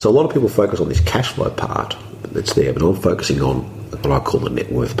So a lot of people focus on this cash flow part that's there, but I'm focusing on what I call the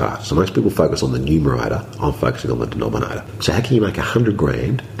net worth part. So most people focus on the numerator, I'm focusing on the denominator. So how can you make 100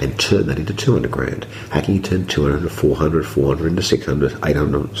 grand and turn that into 200 grand? How can you turn 200 into 400, 400 into 600,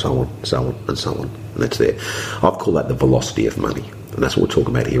 800, so on, so on, and so on. And that's there. I've called that the velocity of money. And that's what we're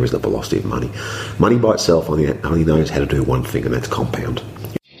talking about here, is the velocity of money. Money by itself only knows how to do one thing, and that's compound.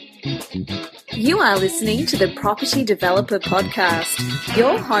 You are listening to the Property Developer Podcast,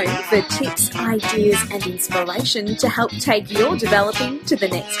 your home for tips, ideas and inspiration to help take your developing to the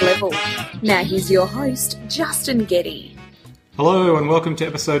next level. Now here's your host, Justin Getty. Hello and welcome to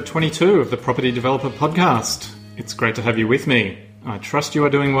episode 22 of the Property Developer Podcast. It's great to have you with me. I trust you are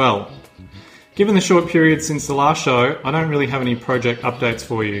doing well. Given the short period since the last show, I don't really have any project updates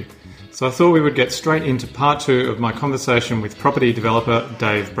for you. So I thought we would get straight into part 2 of my conversation with property developer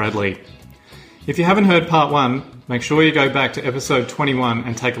Dave Bradley. If you haven't heard part 1, make sure you go back to episode 21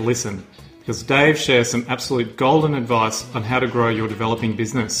 and take a listen, because Dave shares some absolute golden advice on how to grow your developing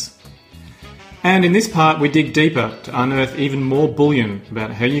business. And in this part, we dig deeper to unearth even more bullion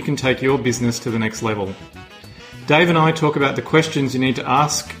about how you can take your business to the next level. Dave and I talk about the questions you need to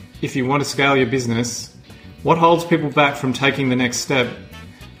ask if you want to scale your business, what holds people back from taking the next step,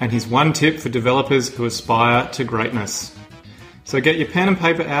 and his one tip for developers who aspire to greatness. So get your pen and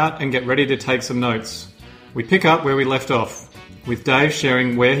paper out and get ready to take some notes. We pick up where we left off, with Dave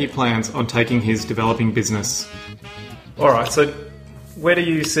sharing where he plans on taking his developing business. Alright, so where do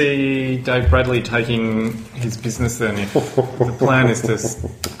you see Dave Bradley taking his business then? If the plan is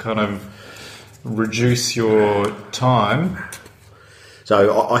to kind of reduce your time.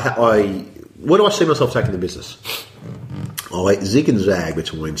 So where do I see myself taking the business? I zig and zag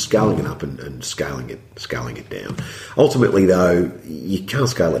between scaling it up and scaling it down. Ultimately, though, you can't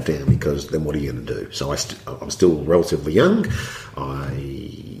scale it down, because then what are you going to do? So I'm still relatively young.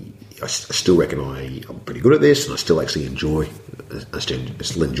 I still reckon I'm pretty good at this, and I still actually enjoy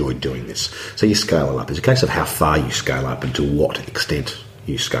doing this. So you scale it up. It's a case of how far you scale up and to what extent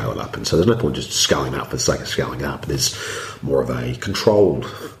you scale it up. And so there's no point just scaling up for the sake of scaling up. There's more of a controlled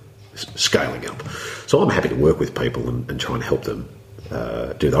scaling up. So I'm happy to work with people and try and help them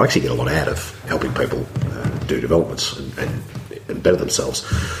do that. I actually get a lot out of helping people do developments and better themselves.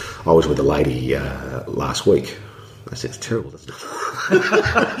 I was with a lady last week. That sounds terrible, doesn't it? So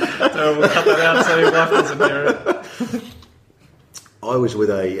we'll cut that out so your wife doesn't hear it. I was with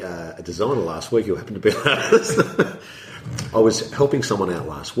a designer last week who happened to be I was helping someone out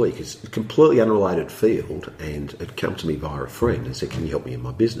last week. It's a completely unrelated field, and it came to me via a friend and said, "Can you help me in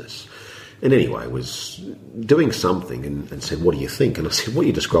my business?" And anyway, was doing something and said, "What do you think?" And I said, "What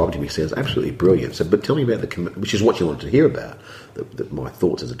you described to me sounds absolutely brilliant." I said, "But tell me about which is what you wanted to hear about, my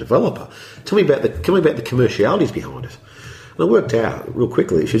thoughts as a developer. Tell me about the commercialities behind it." And I worked out real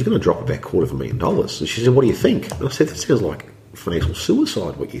quickly she was going to drop about $250,000. And she said, "What do you think?" And I said, "That sounds like financial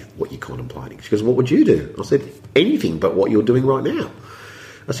suicide, what you're contemplating." She goes, "What would you do?" I said, "Anything but what you're doing right now."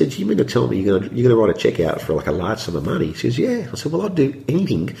 I said, "Do you mean to tell me you're going to write a cheque out for like a large sum of money?" She says, "Yeah." I said, "Well, I'd do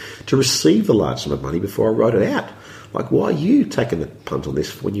anything to receive the large sum of money before I wrote it out. Like, why are you taking the punt on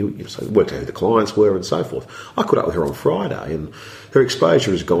this when you so worked out who the clients were and so forth?" I caught up with her on Friday, and her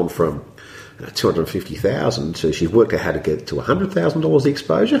exposure has gone from $250,000 to she's worked out how to get to $100,000 the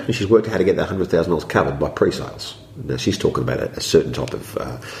exposure, and she's worked out how to get that $100,000 covered by pre-sales. Now she's talking about a certain type of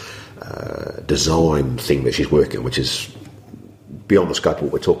design thing that she's working on, which is beyond the scope of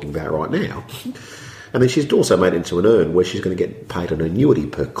what we're talking about right now. And then she's also made it into an earn where she's going to get paid an annuity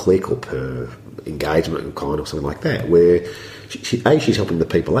per click or per engagement of kind or something like that, where she's helping the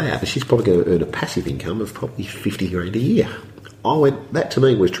people out, and she's probably going to earn a passive income of probably $50,000 a year. That to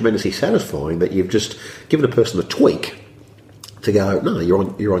me was tremendously satisfying, that you've just given a person a tweak to go, no, you're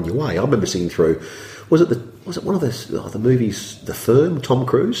on your way. I remember seeing through, was it one of the movies, The Firm, Tom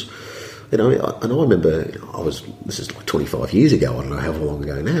Cruise? And I remember this is like 25 years ago, I don't know how long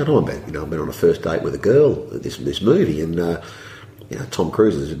ago now, and I've been on a first date with a girl at this movie, and Tom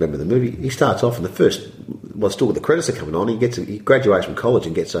Cruise, as you remember the movie, he starts off in the first, still with the credits are coming on, he graduates from college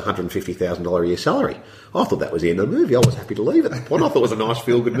and gets a $150,000 a year salary. I thought that was the end of the movie. I was happy to leave at that point. I thought it was a nice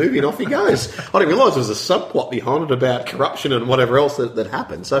feel-good movie, and off he goes. I didn't realise there was a subplot behind it about corruption and whatever else that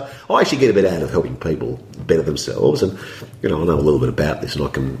happened. So I actually get a bit out of helping people better themselves, and I know a little bit about this, and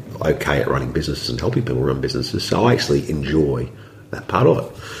I'm okay at running businesses and helping people run businesses, so I actually enjoy that part of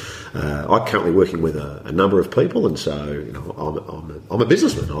it. I'm currently working with a number of people, and so I'm a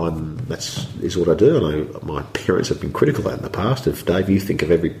businessman. That's what I do. I know my parents have been critical of that in the past. If Dave, you think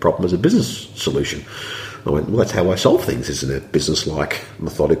of every problem as a business solution, I went, well, that's how I solve things, isn't it? Business-like,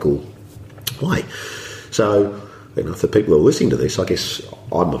 methodical way. So for people who are listening to this, I guess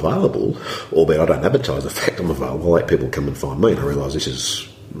I'm available, albeit I don't advertise the fact I'm available. I let people come and find me, and I realise this is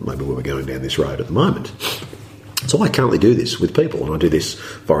maybe where we're going down this road at the moment. So I currently do this with people, and I do this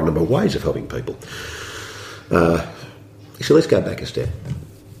via a number of ways of helping people. So let's go back a step.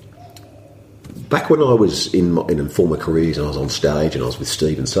 Back when I was in former careers and I was on stage and I was with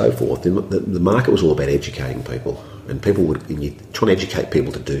Steve and so forth, the market was all about educating people, and you're trying to educate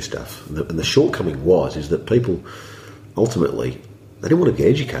people to do stuff. And the shortcoming is that people ultimately, they didn't want to get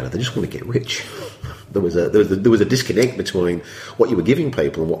educated; they just want to get rich. There was a disconnect between what you were giving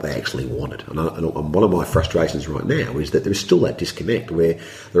people and what they actually wanted. And one of my frustrations right now is that there is still that disconnect where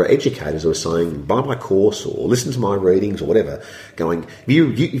there are educators who are saying, buy my course or listen to my readings or whatever, going,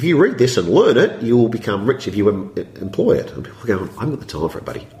 if you read this and learn it, you will become rich if you employ it. And people are going, I haven't got the time for it,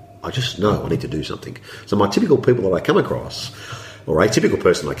 buddy. I just know I need to do something. So my typical people that I come across, or a typical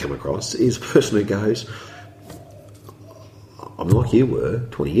person I come across, is a person who goes, I'm like you were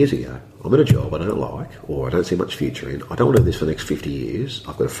 20 years ago. I'm in a job I don't like, or I don't see much future in. I don't want to do this for the next 50 years.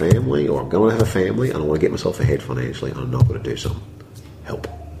 I've got a family, or I'm going to have a family, and I want to get myself ahead financially, and I'm not going to do some help.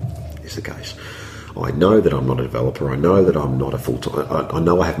 Is the case. I know that I'm not a developer. I know that I'm not a full-time. I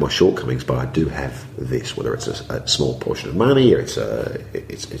know I have my shortcomings, but I do have this, whether it's a small portion of money or it's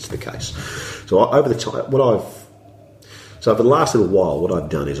the case. So over the last little while, what I've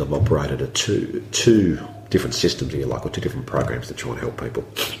done is I've operated at two different systems, if you like, or two different programs to try and help people.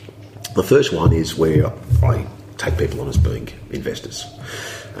 The first one is where I take people on as being investors.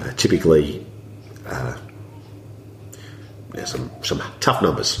 Typically, some tough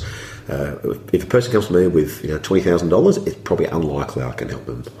numbers. If a person comes to me with $20,000, it's probably unlikely I can help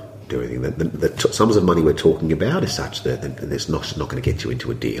them do anything. The sums of money we're talking about is such that it's not going to get you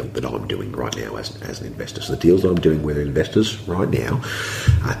into a deal that I'm doing right now as an investor. So the deals that I'm doing with investors right now,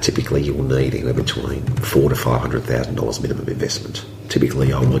 typically you will need anywhere between $400,000 to $500,000 minimum investment.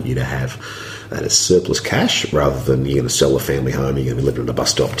 Typically, I want you to have that as surplus cash rather than you're going to sell a family home, you're going to be living in a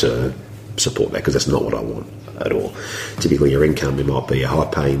bus stop to support that, because that's not what I want at all. Typically, your income, it might be a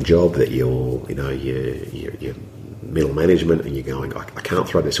high-paying job that you're middle management, and you're going, I can't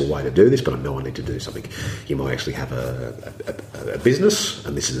throw this away to do this, but I know I need to do something. You might actually have a business,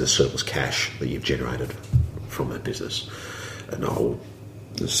 and this is a surplus cash that you've generated from that business. And I'll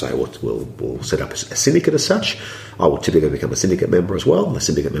say we'll set up a syndicate as such. I will typically become a syndicate member as well. The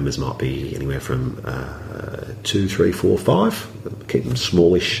syndicate members might be anywhere from 2, 3, 4, 5. Keep them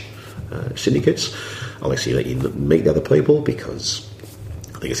smallish syndicates. I'll actually let you meet the other people, because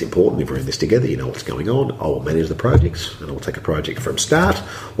I think it's important if we're in this together, you know what's going on. I will manage the projects, and I'll take a project from start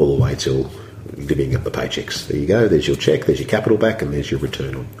all the way till divvying up the paychecks. There you go, there's your check, there's your capital back, and there's your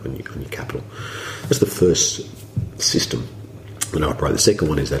return on your capital. That's the first system that I operate. The second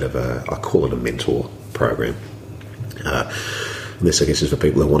one is that of I call it a mentor program. And this, I guess, is for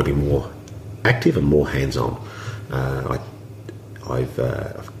people who want to be more active and more hands-on.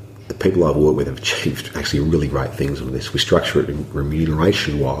 The people I've worked with have achieved actually really great things on this. We structure it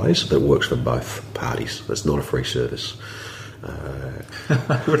remuneration-wise that works for both parties. It's not a free service.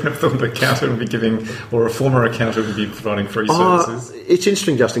 I wouldn't have thought an accountant would be giving, or a former accountant would be providing free services. It's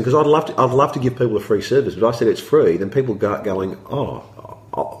interesting, Justin, because I'd love to give people a free service, but I said it's free. Then people go going,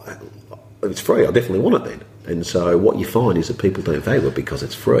 if it's free, I definitely want it then. And so what you find is that people don't value it because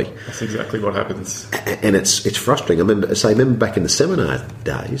it's free. That's exactly what happens. And it's frustrating. I remember back in the seminar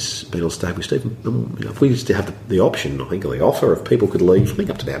days, being on stage with Stephen, if we used to have the option, I think, or the offer, if people could leave, I think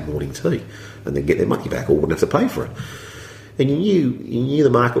up to their morning tea, and then get their money back, or wouldn't have to pay for it. And you knew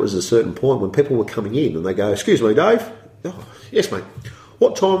the market was at a certain point when people were coming in and they go, "Excuse me, Dave." "Oh, yes, mate.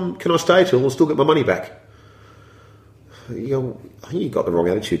 What time can I stay till and still get my money back?" I think you got the wrong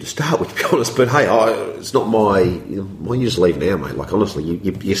attitude to start with, to be honest. But hey, it's not my. Why you just leave now, mate? Like, honestly,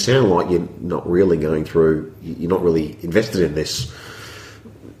 you sound like you're not really going through. You're not really invested in this.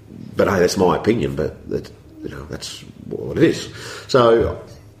 But hey, that's my opinion. But that's what it is. So,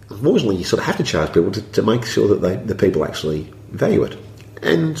 unfortunately, you sort of have to charge people to make sure that the people actually value it.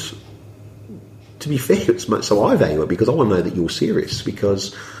 And to be fair, so I value it because I want to know that you're serious.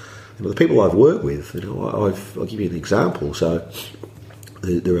 Because the people I've worked with, I'll give you an example. So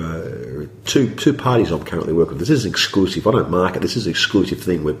there are two parties I'm currently working with. This is exclusive. I don't market. This is an exclusive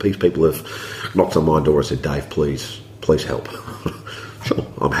thing where people have knocked on my door and said, "Dave, please help." Sure,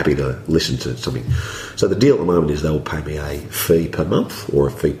 I'm happy to listen to something. So the deal at the moment is they'll pay me a fee per month or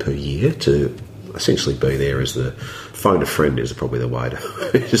a fee per year to essentially be there as the phone a friend is probably the way to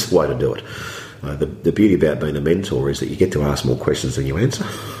do it. The beauty about being a mentor is that you get to ask more questions than you answer.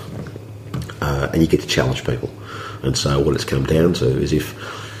 And you get to challenge people. And so what it's come down to is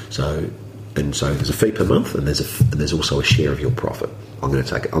And so there's a fee per month, and there's also a share of your profit. I'm going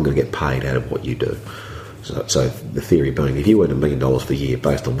to get paid out of what you do. So the theory being, if you earn $1 million for the year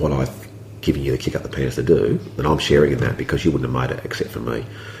based on what I've given you the kick up the pants to do, then I'm sharing in that because you wouldn't have made it except for me.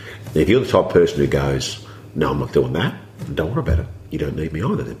 And if you're the type of person who goes, no, I'm not doing that, don't worry about it. You don't need me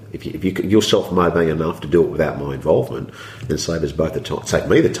either. Then, if you're self-motivating enough to do it without my involvement, then save us both the time. Save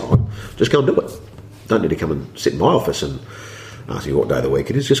me the time. Just go and do it. Don't need to come and sit in my office and ask you what day of the week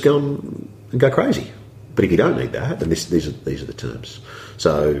it is. Just go and go crazy. But if you don't need that, then these are the terms.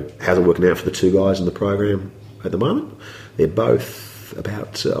 So how's it working out for the two guys in the program at the moment? They're both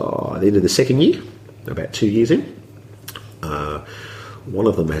about the end of the second year, about 2 years in. One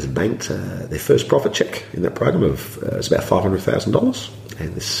of them has banked their first profit check in that program of it's about $500,000,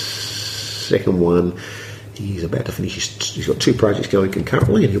 and the second one, he's about to finish. He's got 2 projects going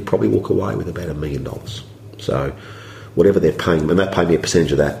concurrently, and he'll probably walk away with about $1 million. So whatever they're paying, and they pay me a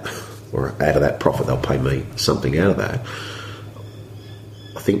percentage of that, or out of that profit, they'll pay me something out of that.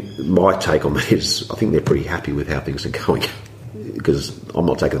 I think my take on that is I think they're pretty happy with how things are going, because I'm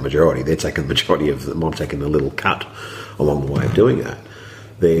not taking the majority. They're taking the majority of them. I'm taking a little cut along the way of doing that.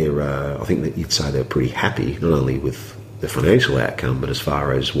 I think that you'd say they're pretty happy, not only with the financial outcome, but as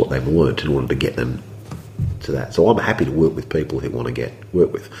far as what they've learnt in order to get them to that. So I'm happy to work with people who want to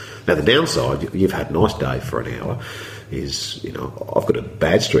work with. Now, the downside, you've had a nice day for an hour, is, I've got a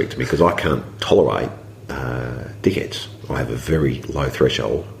bad streak to me because I can't tolerate dickheads. I have a very low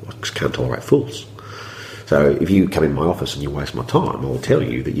threshold. I just can't tolerate fools. So if you come in my office and you waste my time, I'll tell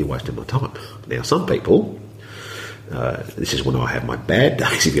you that you're wasting my time. Now, some people... this is when I have my bad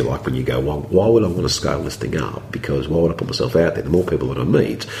days, if you like, when you go, well, why would I want to scale this thing up? Because why would I put myself out there? The more people that I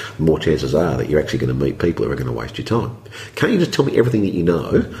meet, the more chances are that you're actually going to meet people who are going to waste your time. Can't you just tell me everything that you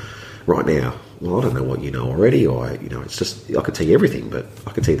know right now? Well, I don't know what you know already, or, it's just, I could tell you everything, but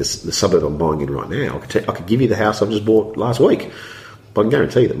I could tell you the suburb I'm buying in right now. I could give you the house I've just bought last week. But I can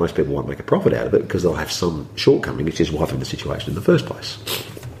guarantee you that most people won't make a profit out of it because they'll have some shortcoming, which is why they're in the situation in the first place.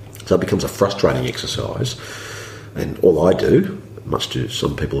 So it becomes a frustrating exercise. And all I do, much to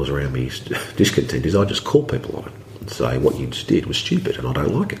some people around me discontent, is I just call people on it and say, what you just did was stupid and I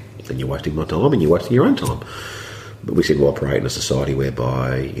don't like it. And you're wasting my time and you're wasting your own time. But we seem to operate in a society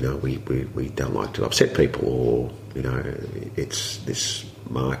whereby, we don't like to upset people, or, it's this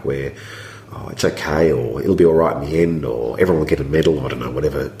mark where it's okay, or it'll be all right in the end, or everyone will get a medal, I don't know,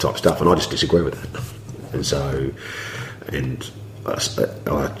 whatever type of stuff. And I just disagree with that. And so,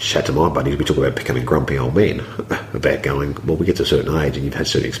 I chat to my buddies, we talk about becoming grumpy old men, about going, well, we get to a certain age and you've had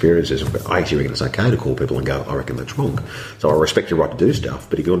certain experiences. I actually reckon it's okay to call people and go, I reckon that's wrong. So I respect your right to do stuff,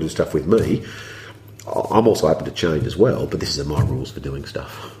 but if you want to do stuff with me, I'm also open to change as well, but this is my rules for doing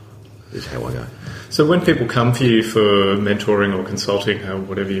stuff. This is how I go. So when people come to you for mentoring or consulting, or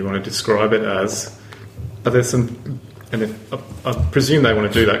whatever you want to describe it as, are there some, and I presume they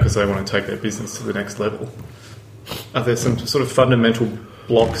want to do that because they want to take their business to the next level, are there some sort of fundamental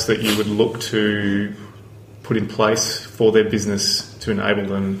blocks that you would look to put in place for their business to enable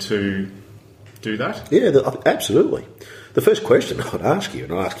them to do that? Yeah, absolutely. The first question I'd ask you,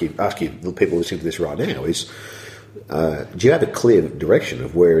 and I ask you the people listening to this right now, is do you have a clear direction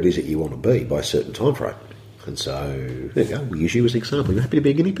of where it is that you want to be by a certain time frame? And so, there you go, we'll use you as an example. You happy to be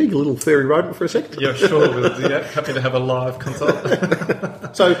a guinea pig, a little fairy rodent for a second? Yeah, sure. Yeah, happy to have a live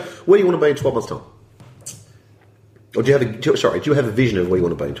consult. So, where do you want to be in 12 months' time? Or do you have a vision of where you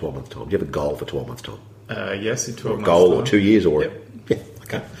want to be in 12 months' time? Do you have a goal for 12 months' time? Yes, in 12 months' time. A goal time. Or 2 years, or... Yep. Yeah,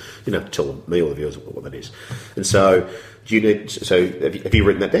 okay. You know, tell me or the viewers what that is. And so, have you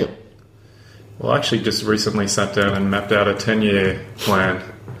written that down? Well, I actually just recently sat down and mapped out a 10-year plan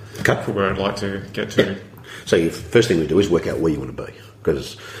for where I'd like to get to. Yeah. So the first thing we do is work out where you want to be,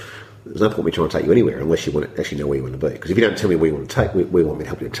 because there's no point me trying to take you anywhere unless you want to actually know where you want to be. Because if you don't tell me where you want to take, we want me to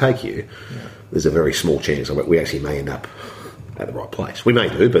help you to take you, there's a very small chance that we actually may end up at the right place. We may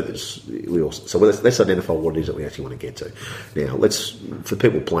do, but let's identify what it is that we actually want to get to. Now, for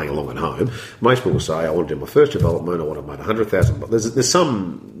people playing along at home, most people say, I want to do my first development, I want to make 100,000. There's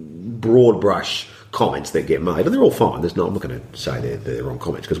some broad brush comments that get made, and they're all fine. I'm not going to say they're the wrong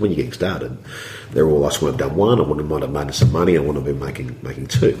comments, because when you're getting started, they're all, I just want to have done one, I might have made some money, I want to be making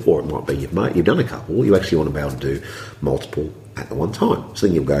two, or it might be you've done a couple, you actually want to be able to do multiple at the one time. So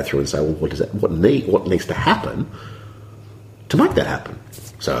then you'll go through and say, well, what needs to happen to make that happen?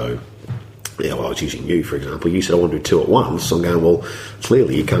 So, I was using you, for example. You said, I want to do two at once. So I'm going, well,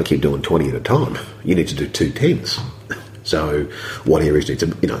 clearly you can't keep doing 20 at a time. You need to do 2 10s. So what areas need to,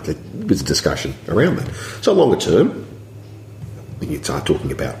 there's a discussion around that. So longer term, when you start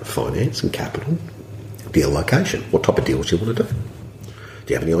talking about finance and capital, deal location, what type of deals do you want to do? Do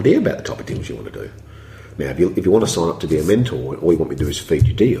you have any idea about the type of deals you want to do? Now, if you want to sign up to be a mentor, all you want me to do is feed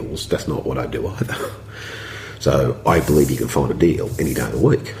you deals, that's not what I do either. So I believe you can find a deal any day of the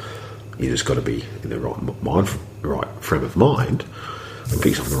week. You just got to be in the right frame of mind and put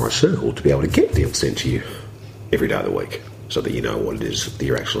yourself in the right circle to be able to get deals sent to you every day of the week, so that you know what it is that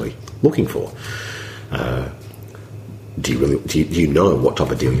you're actually looking for. Do you know what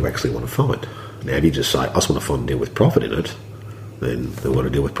type of deal you actually want to find? Now, if you just say, I just want to find a deal with profit in it, then they want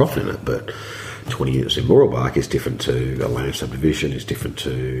to deal with profit in it. But 20 units in Mooroolbark is different to a land subdivision, is different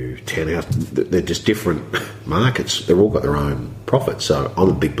to townhouse. They're just different markets. They've all got their own profit. So I'm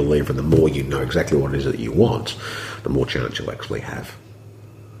a big believer in the more you know exactly what it is that you want, the more chance you'll actually have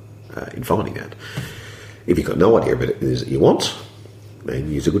in finding that. If you've got no idea what it is that you want,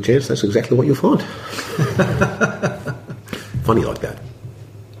 then there's a good chance that's exactly what you'll find. Funny like that.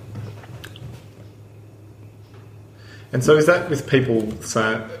 And so is that with people,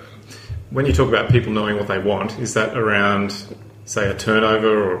 so when you talk about people knowing what they want, is that around, say, a turnover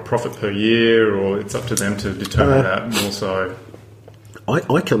or a profit per year, or it's up to them to determine that more so?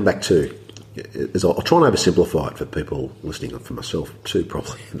 I come back to, I'll try and oversimplify it for people listening, and for myself too,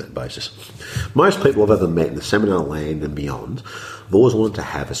 probably, on that basis. Most people I've ever met in the seminar land and beyond have always wanted to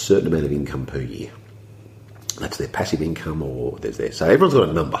have a certain amount of income per year. That's their passive income, or there's there. So everyone's got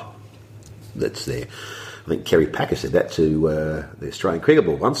a number that's there. I think Kerry Packer said that to the Australian Cricket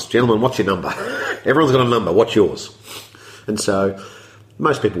Board once. Gentlemen, what's your number? Everyone's got a number. What's yours? And so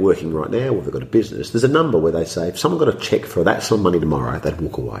most people working right now, or they've got a business, there's a number where they say, if someone got a cheque for that sum of money tomorrow, they'd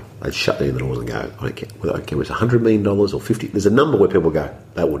walk away. They'd shut down the doors and go, I don't care whether it's $100 million or 50. There's a number where people go,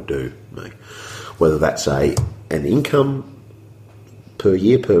 that would do me. Whether that's an income per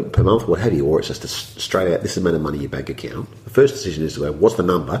year, per month, what have you, or it's just a straight out, this is the amount of money in your bank account. The first decision is to go, what's the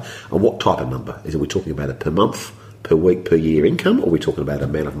number, and what type of number? Are we talking about a per month, per week, per year income, or are we talking about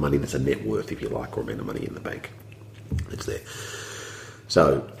an amount of money that's a net worth, if you like, or amount of money in the bank that's there?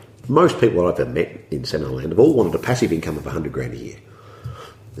 So most people I've ever met in Seminar Land have all wanted a passive income of $100,000 a year.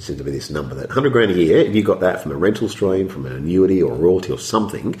 There seems to be this number, that $100,000 a year, if you got that from a rental stream, from an annuity or a royalty or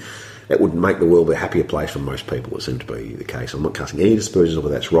something, that would make the world a happier place for most people. It seemed to be the case. I'm not casting any dispersions over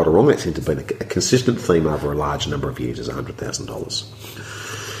whether that's right or wrong. That seems to be a consistent theme over a large number of years, is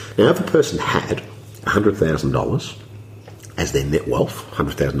 $100,000. Now, if a person had $100,000 as their net wealth,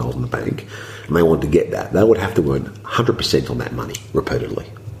 $100,000 in the bank, and they wanted to get that, they would have to earn 100% on that money repeatedly.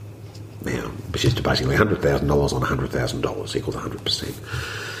 Now, which is basically $100,000 on $100,000 equals 100%.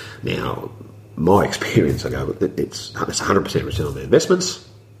 Now, my experience, I go, it's 100% return on their investments.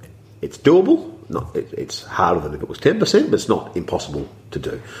 It's doable. It's harder than if it was 10%, but it's not impossible to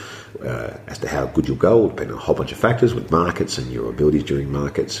do. As to how good you'll go will depend on a whole bunch of factors with markets and your abilities during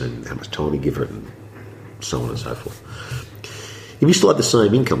markets and how much time you give it and so on and so forth. If you still had the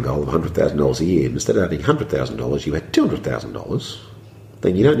same income goal of $100,000 a year, instead of having $100,000, you had $200,000,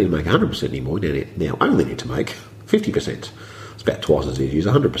 then you don't need to make 100% anymore. You now only need to make 50%. It's about twice as easy as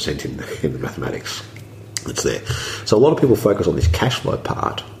 100% in the mathematics that's there. So a lot of people focus on this cash flow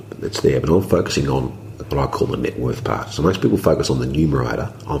part that's there, but I'm focusing on what I call the net worth part. So most people focus on the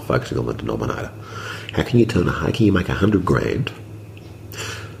numerator. I'm focusing on the denominator. How can you make $100,000?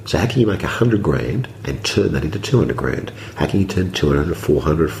 So how can you make $100,000 and turn that into $200,000? How can you turn 200 into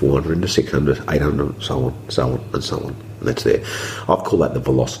 400, 400 into 600, 800, so on, so on, and so on? And that's there. I've called that the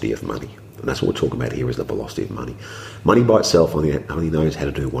velocity of money. And that's what we're talking about here, is the velocity of money. Money by itself only knows how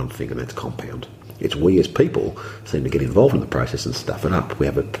to do one thing, and that's compound. It's we as people seem to get involved in the process and stuff it up. We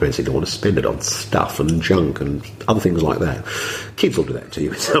have a propensity to want to spend it on stuff and junk and other things like that. Kids will do that to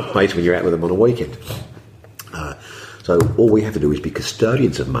you in some ways when you're out with them on a weekend. So all we have to do is be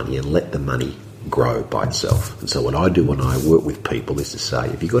custodians of money and let the money grow by itself. And so what I do when I work with people is to say,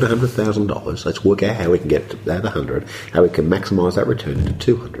 if you've got $100,000, let's work out how we can get to that 100, how we can maximise that return into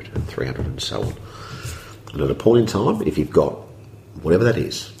 200 and 300 and so on. And at a point in time, if you've got whatever that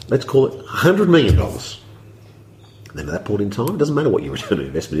is, let's call it $100 million. And then at that point in time, it doesn't matter what your return on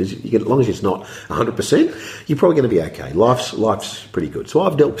investment is. As long as it's not 100%, you're probably going to be okay. Life's pretty good. So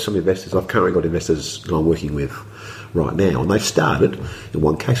I've dealt with some investors. I've currently got investors that I'm working with right now, and they've started in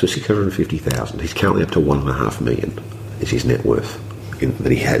one case with $650,000. He's currently up to $1.5 million. Is his net worth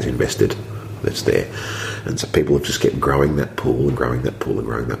that he has invested that's there. And so people have just kept growing that pool and growing that pool and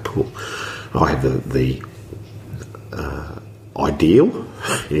growing that pool. I have the ideal,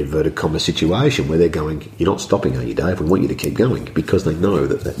 in inverted commas, situation where they're going, you're not stopping, are you, Dave? We want you to keep going, because they know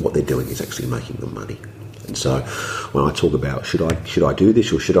that what they're doing is actually making them money. And so when I talk about should I do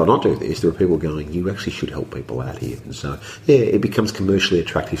this or should I not do this, there are people going, you actually should help people out here. And so, yeah, it becomes commercially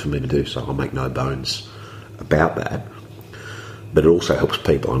attractive for me to do so. I'll make no bones about that. but it also helps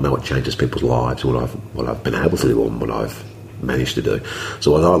people. I know it changes people's lives, what I've been able to do and what I've managed to do.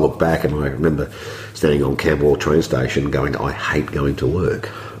 So as I look back, and I remember standing on Camberwell train station going, I hate going to work,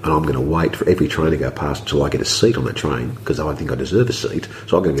 and I'm going to wait for every train to go past until I get a seat on that train because I think I deserve a seat.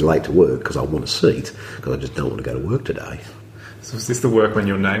 So I'm going to be late to work because I want a seat because I just don't want to go to work today. So was this the work when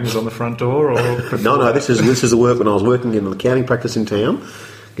your name was on the front door? Or No, this is the work when I was working in an accounting practice in town,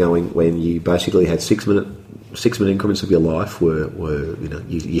 going when you basically had 6 minute increments of your life where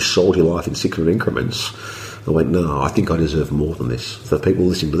you sold your life in 6 minute increments. I went, no, I think I deserve more than this. For people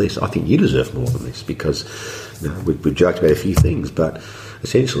listening to this, I think you deserve more than this because we've joked about a few things, but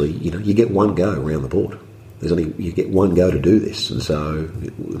essentially, you get one go around the board. You get one go to do this, and so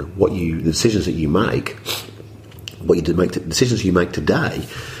the decisions that you make. The decisions you make today,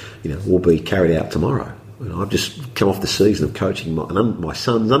 will be carried out tomorrow. I've just come off the season of coaching my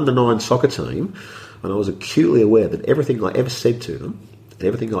son's under-9 soccer team, and I was acutely aware that everything I ever said to them, and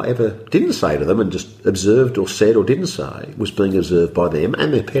everything I ever didn't say to them, and just observed or said or didn't say, was being observed by them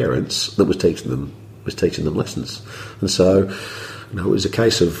and their parents that was teaching them lessons. And so, it was a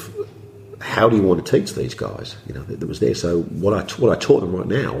case of how do you want to teach these guys? That was there. So what I taught them right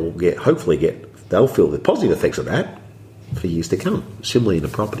now will they'll feel the positive effects of that for years to come. Similarly in a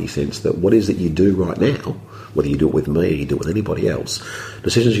property sense, that what is it you do right now, whether you do it with me or you do it with anybody else,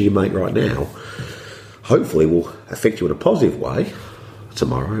 decisions you make right now hopefully will affect you in a positive way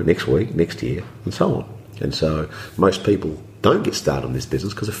tomorrow, next week, next year, and so on. And so most people don't get started in this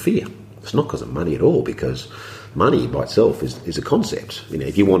business because of fear. It's not because of money at all, because money by itself is a concept.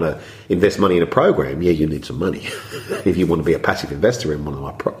 If you want to invest money in a program, you need some money. If you want to be a passive investor in one of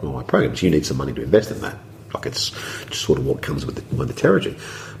my programs, you need some money to invest in that. Like, it's just sort of what comes with the territory.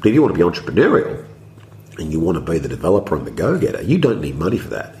 But if you want to be entrepreneurial and you want to be the developer and the go-getter, you don't need money for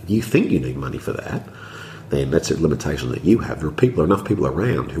that. If you think you need money for that, then that's a limitation that you have. There are enough people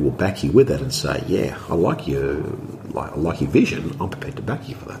around who will back you with that and say, yeah, I like your vision, I'm prepared to back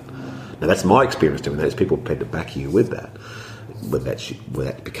you for that. Now, that's my experience doing that, is people are prepared to back you with that. Whether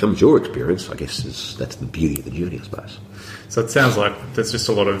that becomes your experience, I guess that's the beauty of the journey, I suppose. So it sounds like there's just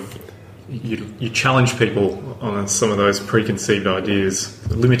a lot of... You challenge people on some of those preconceived ideas,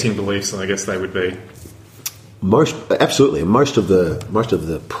 limiting beliefs, I guess they would be. Absolutely. Most of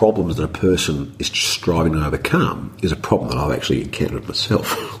the problems that a person is striving to overcome is a problem that I've actually encountered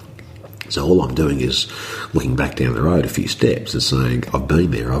myself. So all I'm doing is looking back down the road a few steps and saying, I've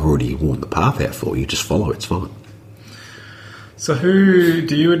been there, I've already worn the path out for you, just follow it, it's fine. So who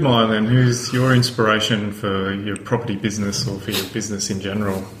do you admire then? Who's your inspiration for your property business or for your business in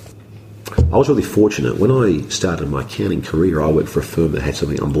general? I was really fortunate. When I started my accounting career, I worked for a firm that had some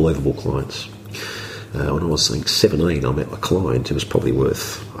unbelievable clients. When I was 17, I met a client who was probably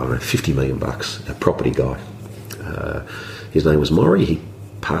worth, $50 million, a property guy. His name was Maury. He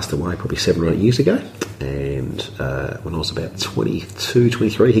passed away probably 7 or 8 years ago. And when I was about 22,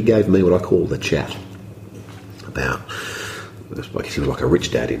 23, he gave me what I call the chat about, I guess he was like a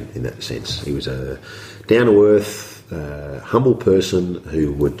rich dad in that sense. He was a down-to-earth, humble person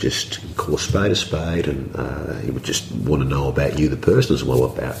who would just call a spade, and he would just want to know about you, the person, as well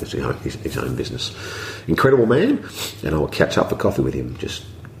about his own business. Incredible man, and I would catch up for coffee with him, just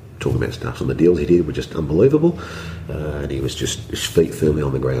talking about stuff. And the deals he did were just unbelievable, and he was just his feet firmly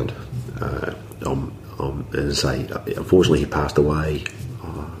on the ground. As I say, unfortunately, he passed away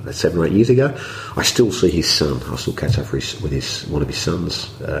 7 or 8 years ago. I still see his son. I still catch up with one of his sons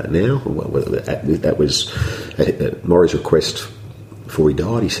now. That was at Maury's request before he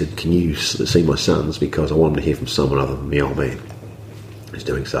died. He said, "Can you see my sons? Because I want them to hear from someone other than the old man who's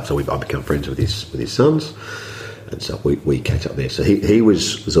doing stuff." So I become friends with his sons, and so we catch up there. So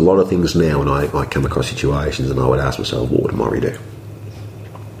there's a lot of things now, and I come across situations, and I would ask myself, what would Maury do?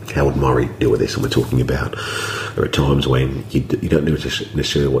 How would Maury deal with this? And we're talking about, there are times when you don't do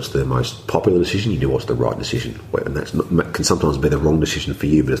necessarily what's the most popular decision, you do what's the right decision. And that can sometimes be the wrong decision for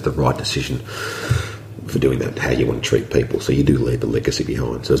you, but it's the right decision for doing that, how you want to treat people. So you do leave a legacy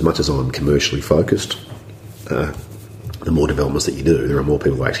behind. So as much as I'm commercially focused, the more developments that you do, there are more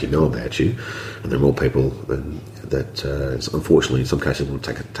people who actually know about you, and there are more people that unfortunately in some cases will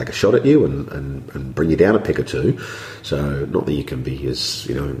take a shot at you and bring you down a peck or two. So not that you can be as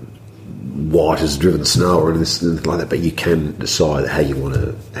white as driven snow or anything like that, but you can decide how you want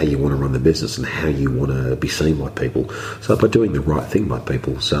to run the business and how you want to be seen by people. So by doing the right thing by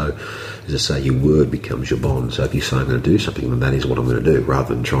people. So as I say, your word becomes your bond. So if you say I'm going to do something, then that is what I'm going to do,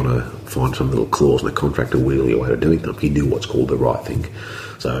 rather than trying to find some little clause in the contract to wheel your way to doing something. You do what's called the right thing.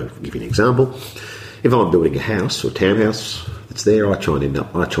 So I'll give you an example. if I'm building a house or a townhouse that's there, I try and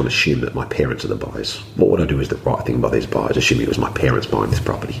assume that my parents are the buyers. What would I do is the right thing by these buyers, assuming it was my parents buying this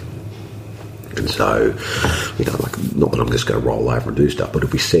property. And so, not that I'm just going to roll over and do stuff, but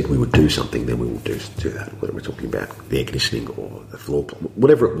if we said we would do something, then we will do that. Whether we're talking about the air conditioning or the floor plan,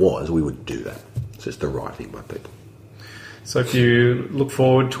 whatever it was, we would do that. So it's the right thing by people. So if you look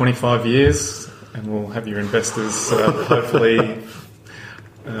forward 25 years, and we'll have your investors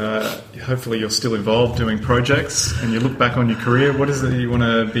hopefully you're still involved doing projects, and you look back on your career, what is it you want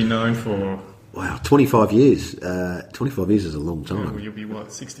to be known for? Wow, 25 years. 25 years is a long time. Well, you'll be,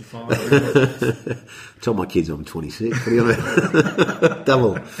 65? Tell my kids I'm 26. What do you know?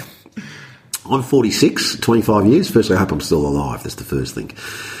 Double. I'm 46, 25 years. Firstly, I hope I'm still alive. That's the first thing.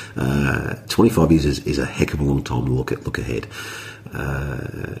 25 years is a heck of a long time to look ahead.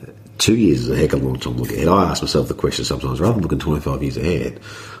 2 years is a heck of a long time to look ahead. I ask myself the question sometimes, rather than looking 25 years ahead,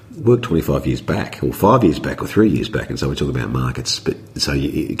 work 25 years back, or 5 years back, or 3 years back, and so we talk about markets. But so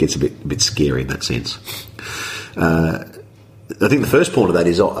it gets a bit scary in that sense. I think the first point of that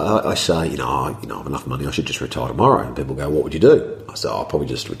is I say, I have enough money, I should just retire tomorrow. And people go, what would you do? I say, I'll probably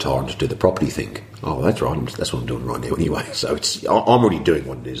just retire and just do the property thing. Oh, that's right, that's what I'm doing right now anyway. So I'm already doing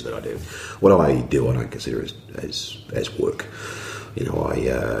what it is that I do. What I do, I don't consider as work. One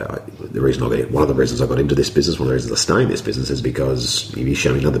of the reasons I got into this business, one of the reasons I stay in this business is because if you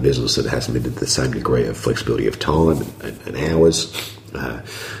show me another business that hasn't been to the same degree of flexibility of time and hours,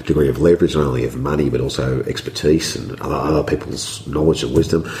 degree of leverage, not only of money but also expertise and other people's knowledge and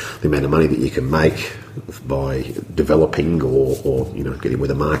wisdom, the amount of money that you can make by developing or getting where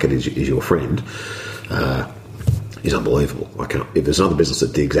the market is your friend, is unbelievable. If there's another business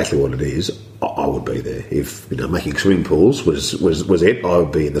that did exactly what it is, I would be there. If making swimming pools was it, I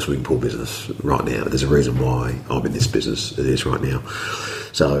would be in the swimming pool business right now. There's a reason why I'm in this business it is right now.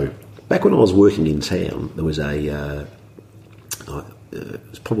 So back when I was working in town, there was it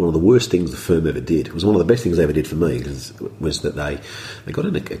was probably one of the worst things the firm ever did. It was one of the best things they ever did for me, was that they got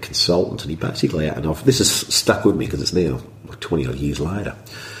in a consultant, and he basically this has stuck with me because it's now 20 odd years later.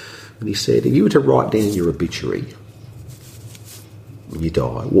 And he said, if you were to write down your obituary when you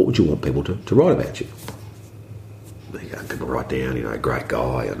die, what would you want people to write about you? And people write down, great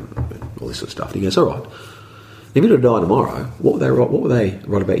guy and all this sort of stuff. And he goes, all right, if you were to die tomorrow, what would they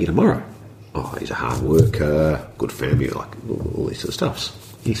write about you tomorrow? Oh, he's a hard worker, good family, like all this sort of stuff.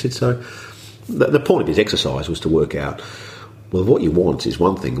 He said, so the point of his exercise was to work out, well, what you want is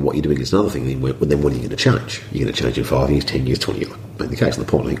one thing, and what you're doing is another thing, then what are you going to change? You're going to change in 5 years, 10 years, 20 years. In the case of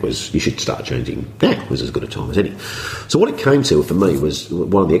the point, I think, was you should start changing now. It was as good a time as any. So what it came to for me was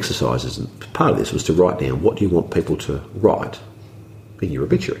one of the exercises, and part of this was to write down what do you want people to write in your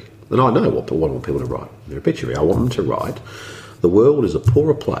obituary. And I know what I want people to write in their obituary. I want them to write, the world is a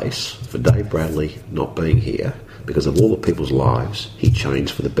poorer place for Dave Bradley not being here because of all the people's lives he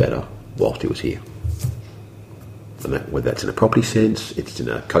changed for the better whilst he was here. And whether that's in a property sense, it's in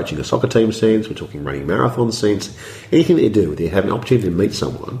a coaching a soccer team sense, we're talking running marathon sense, anything that you do, whether you have an opportunity to meet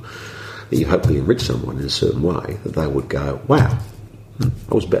someone, that you hopefully enrich someone in a certain way, that they would go, wow,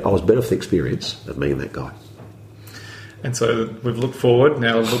 I was better for the experience of meeting that guy. And so we've looked forward,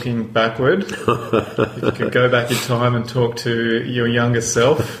 now looking backward. If you could go back in time and talk to your younger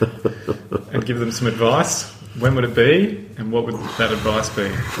self and give them some advice, when would it be and what would that advice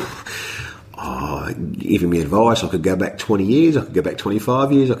be? Giving me advice, I could go back 20 years, I could go back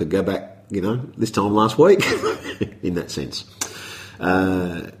 25 years, I could go back, this time last week, in that sense.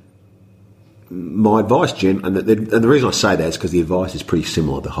 My advice, Jen, and the reason I say that is because the advice is pretty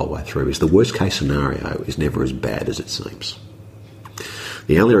similar the whole way through, is the worst case scenario is never as bad as it seems.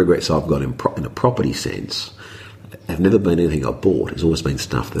 The only regrets I've got in a property sense have never been anything I bought, it's always been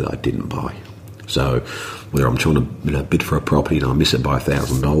stuff that I didn't buy. So whether I'm trying to bid for a property and I miss it by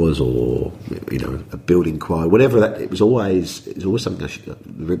 $1,000 or a building quote, whatever that, it was always something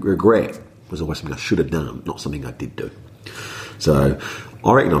regret was always something I should have done, not something I did do. So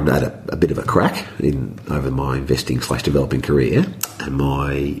I reckon I've had a bit of a crack over my investing/developing career, and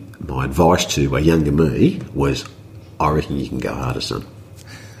my advice to a younger me was, I reckon you can go harder, son.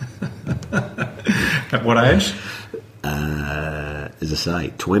 At what age? As I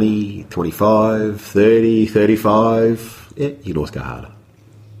say, 20, 25, 30, 35, you can always go harder.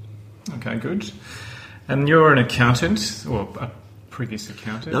 Okay, good. And you're an accountant, or a previous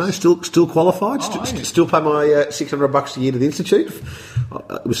accountant? No, still qualified. Still pay my $600 a year to the Institute.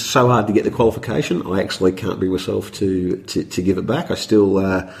 It was so hard to get the qualification, I actually can't bring myself to give it back. I still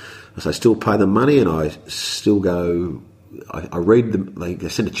pay the money, and I still go. I read them. They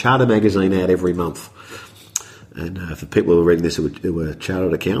send a charter magazine out every month. And for people who are reading this who were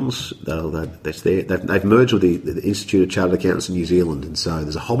chartered accountants, that's there. They've merged with the Institute of Chartered Accountants in New Zealand, and so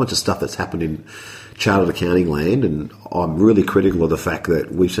there's a whole bunch of stuff that's happened in chartered accounting land, and I'm really critical of the fact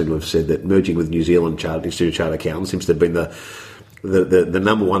that we seem to have said that merging with New Zealand Institute of Chartered Accountants seems to have been the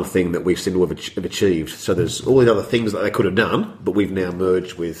number one thing that we seem to have achieved. So there's all these other things that they could have done, but we've now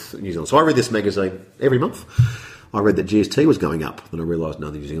merged with New Zealand. So I read this magazine every month. I read that GST was going up, then I realised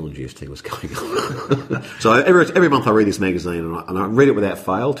no, the New Zealand GST was going up. So every month I read this magazine, and I read it without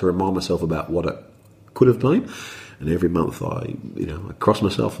fail to remind myself about what it could have been. And every month I cross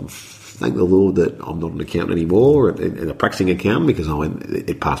myself and thank the Lord that I'm not an accountant anymore and a practicing accountant, because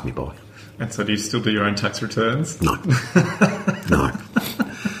it passed me by. And so do you still do your own tax returns? No. No.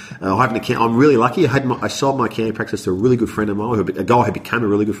 I have an account. I'm really lucky. I sold my accounting practice to a really good friend of mine, a guy who became a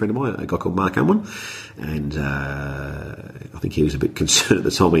really good friend of mine, a guy called Mark Unwin. And I think he was a bit concerned at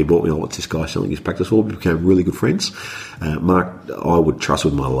the time when he bought me, what's this guy selling his practice for? We became really good friends. Mark, I would trust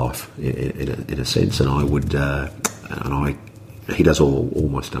with my life in a sense, and I would, he does all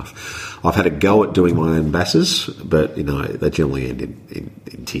my stuff. I've had a go at doing my own basses, but they generally end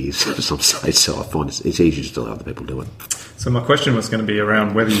in tears at some stage. So I find it's easier just to let other people do it. So my question was going to be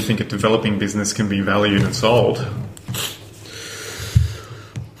around whether you think a developing business can be valued and sold.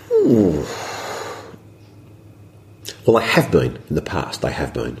 Ooh. Well, they have been in the past. They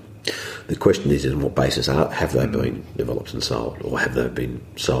have been. The question is, on what basis have they been developed and sold, or have they been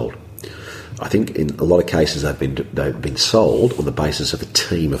sold? I think in a lot of cases they've been sold on the basis of a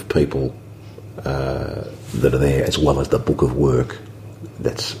team of people that are there, as well as the book of work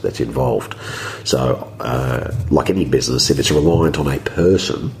that's involved. So, like any business, if it's reliant on a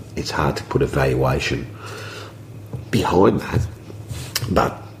person, it's hard to put a valuation behind that.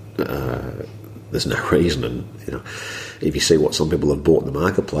 But there's no reason, and if you see what some people have bought in the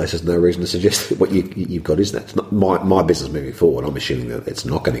marketplace, there's no reason to suggest that what you've got is that. It's not my business moving forward. I'm assuming that it's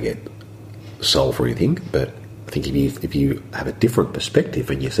not going to get sold for anything, but I think if you have a different perspective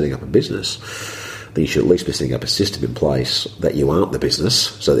and you're setting up a business, then you should at least be setting up a system in place that you aren't the business,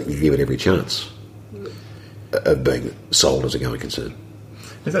 so that you give it every chance of being sold as a going concern.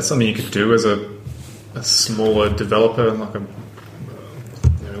 Is that something you could do as a smaller developer, like a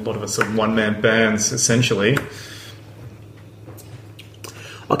lot of us are one-man bands, essentially?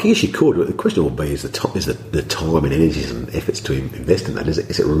 I guess you could. The question will be: is the time and energies and efforts to invest in that? Is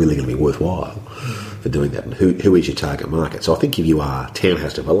it really going to be worthwhile for doing that? And who is your target market? So I think if you are a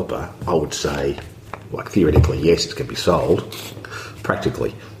townhouse developer, I would say, like theoretically, yes, it's going to be sold.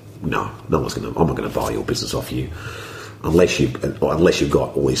 Practically, no. I'm not going to buy your business off you unless you've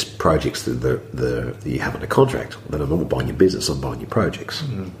got all these projects that you have under contract. Then I'm not buying your business; I'm buying your projects.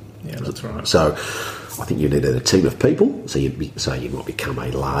 Yeah, that's right. So I think you need a team of people. So you might become a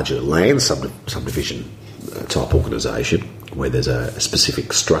larger land subdivision type organisation where there's a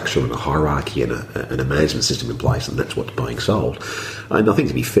specific structure and a hierarchy and a management system in place, and that's what's being sold. And I think,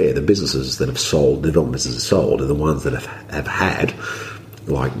 to be fair, the businesses that have sold, development businesses sold, are the ones that have had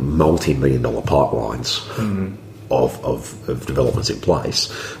like multi-million-dollar pipelines of developments in place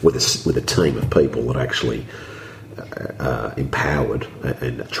with a team of people that are actually empowered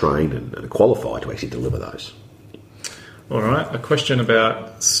and trained and qualified to actually deliver those. All right, a question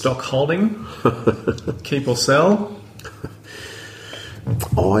about stock holding. Keep or sell?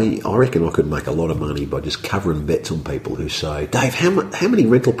 I reckon I could make a lot of money by just covering bets on people who say, Dave, how many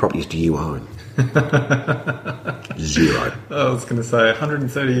rental properties do you own? 0. I was going to say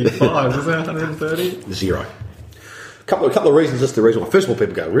 135. Is that 130? 0. A couple of reasons. That's the reason why. First of all,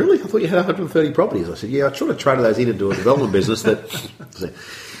 people go, really? I thought you had 130 properties. I said, yeah, I sort of traded those in into a development business that...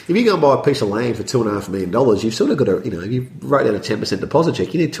 If you go and buy a piece of land for $2.5 million, you've sort of got to, if you wrote out a 10% deposit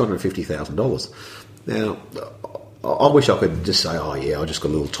check, you need $250,000. Now, I wish I could just say, oh yeah, I just got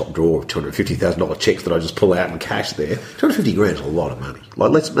a little top drawer of $250,000 checks that I just pull out and cash there. 250 grand is a lot of money.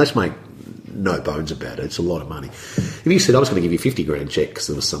 Like, let's make no bones about it. It's a lot of money. If you said I was going to give you 50 grand check because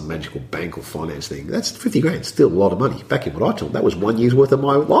there was some magical bank or finance thing, that's 50 grand. Still a lot of money. Back in what I told, that was 1 year's worth of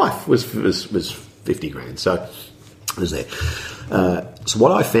my life was 50 grand. So there's that. So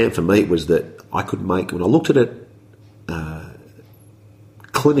what I found for me was that I could make, when I looked at it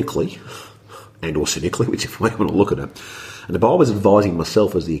clinically and or cynically, whichever way you want to look at it, and if I was advising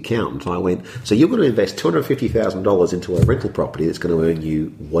myself as the accountant, I went, so you're going to invest $250,000 into a rental property that's going to earn you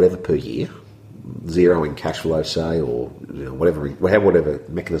whatever per year, 0 in cash flow, say, or whatever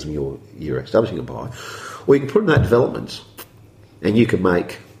mechanism you're establishing it by, or you can put in that development and you can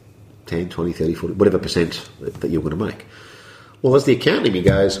make 10, 20, 30, 40, whatever percent that you're going to make. Well, as the accountant, he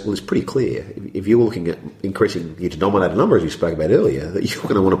goes, well, it's pretty clear. If you're looking at increasing your denominator number, as you spoke about earlier, that you're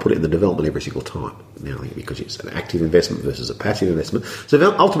going to want to put it in the development every single time. Now, because it's an active investment versus a passive investment.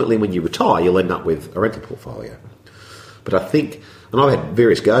 So ultimately, when you retire, you'll end up with a rental portfolio. But I think, and I've had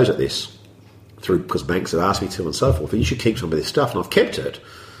various goes at this, because banks have asked me to and so forth, and you should keep some of this stuff, and I've kept it.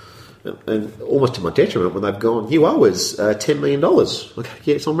 And almost to my detriment when they've gone, you owe us $10 million. Okay,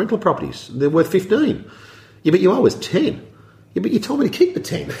 yeah, it's on rental properties. They're worth 15. Yeah, but you owe us 10. Yeah, but you told me to keep the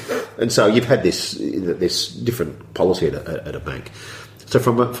 10. And so you've had this different policy at a bank. So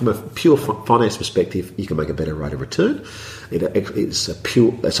from a pure finance perspective, you can make a better rate of return. It's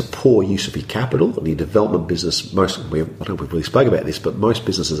a poor use of your capital. And your development business, I don't know if we've really spoke about this, but most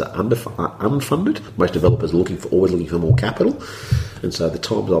businesses are unfunded. Most developers are always looking for more capital. And so the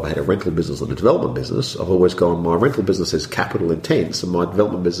times I've had a rental business and a development business, I've always gone, my rental business is capital intense and my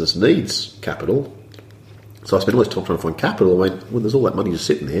development business needs capital. So I spent all this time trying to find capital. I went, well, there's all that money just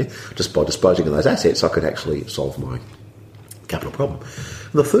sitting there. Just by disposing of those assets, I could actually solve my capital problem.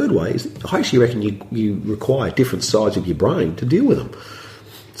 And the third way is, I actually reckon you require different sides of your brain to deal with them.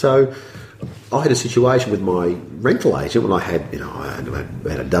 So I had a situation with my rental agent when I had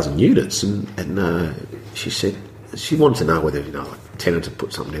a dozen units, and she said she wanted to know whether like tenant to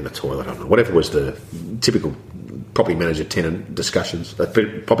put something in the toilet. I don't know, whatever was the typical property manager tenant discussions,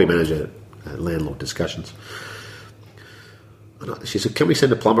 property manager landlord discussions. And she said, "Can we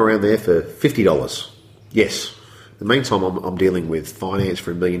send a plumber around there for $50?" Yes. In the meantime, I'm dealing with finance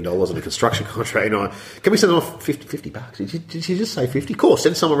for $1 million and a construction contract. Can we send them off $50? Did she just say 50? Of course,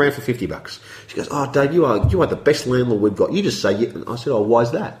 send someone around for $50. She goes, "Oh, Dave, you are the best landlord we've got. You just say yes." I said, "Oh, why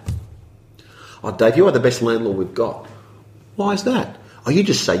is that?" "Oh, Dave, you are the best landlord we've got." "Why is that?" "Oh, you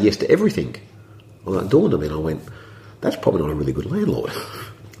just say yes to everything." Well, that dawned on me, and I went, "That's probably not a really good landlord."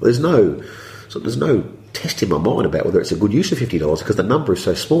 There's no test in my mind about whether it's a good use of $50 because the number is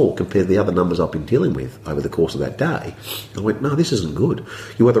so small compared to the other numbers I've been dealing with over the course of that day. I went, no, this isn't good.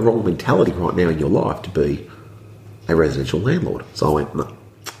 You have the wrong mentality right now in your life to be a residential landlord. So I went, no.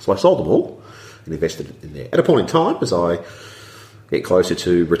 So I sold them all and invested in there. At a point in time, as I get closer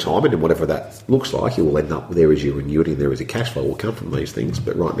to retirement and whatever that looks like, you will end up, there is your annuity and there is a cash flow will come from these things.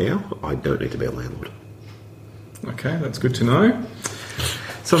 But right now, I don't need to be a landlord. Okay, that's good to know.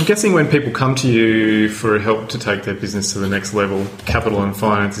 So I'm guessing when people come to you for help to take their business to the next level, capital and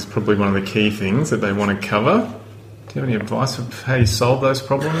finance is probably one of the key things that they want to cover. Do you have any advice of how you solve those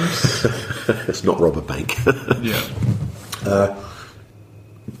problems? It's not rob a bank. Yeah.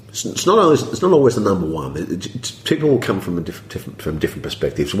 It's not always the number one. People will come from different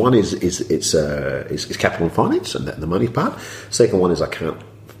perspectives. One is capital and finance and the money part. Second one is I can't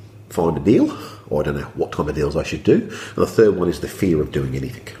find a deal, or I don't know what kind of deals I should do. And the third one is the fear of doing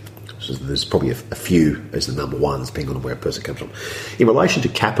anything. So there's probably a few as the number ones, depending on where a person comes from. In relation to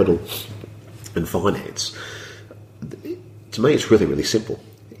capital and finance, to me it's really, really simple.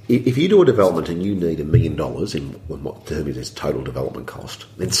 If you do a development and you need $1 million in what determines its total development cost,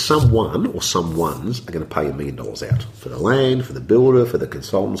 then someone or some ones are going to pay $1 million out for the land, for the builder, for the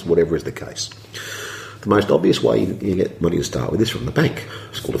consultants, whatever is the case. The most obvious way you get money to start with is from the bank.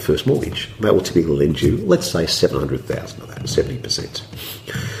 It's called a first mortgage. They will typically lend you, let's say, $700,000 of that,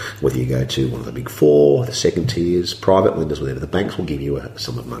 70%. Whether you go to one of the big four, the second tiers, private lenders, whatever, the banks will give you a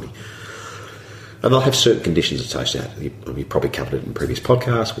sum of money. And they'll have certain conditions associated. You probably covered it in previous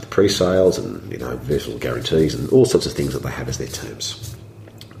podcasts with pre-sales and virtual guarantees and all sorts of things that they have as their terms.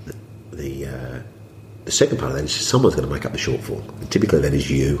 The second part of that is someone's going to make up the shortfall. And typically that is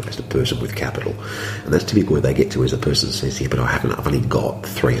you as the person with capital. And that's typically where they get to is the person that says, yeah, but I've only got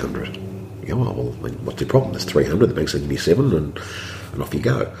 300. You go, oh, well, what's the problem? There's 300, the bank's going to give you 7 and off you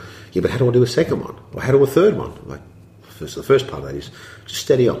go. Yeah, but how do I do a second one? Or how do a third one? The first part of that is just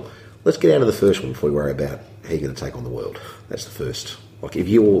steady on. Let's get out of the first one before we worry about how you're going to take on the world. That's the first. Like if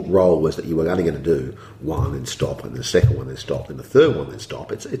your role was that you were only going to do one and stop, and the second one then stop, and the third one then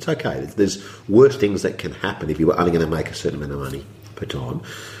stop, it's okay. There's worse things that can happen if you were only going to make a certain amount of money per time.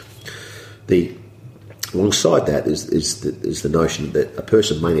 Alongside that is the notion that a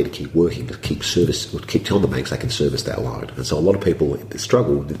person may need to keep working to keep telling the banks they can service that loan. And so a lot of people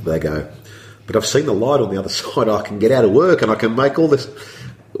struggle. They go, but I've seen the light on the other side. I can get out of work and I can make all this.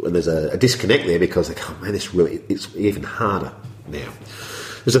 And there's a disconnect there because they go, oh, man, it's even harder now.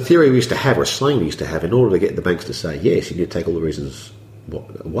 There's a theory we used to have, or a slang we used to have, in order to get the banks to say yes, you need to take all the reasons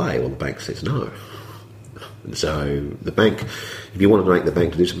away. Well, the bank says no. And so the bank, if you want to make the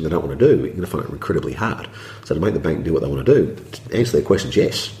bank to do something they don't want to do, you're going to find it incredibly hard. So to make the bank do what they want to do, to answer their questions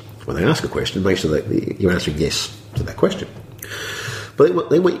yes. When they ask a question, make sure that you're answering yes to that question. But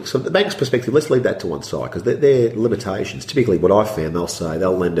then so the bank's perspective, let's leave that to one side because they're limitations. Typically, what I found,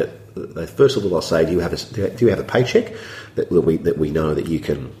 they'll lend it. First of all, they'll say, do you have a paycheck that we know that you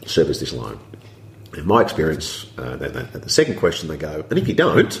can service this loan? In my experience, at the second question, they go, and if you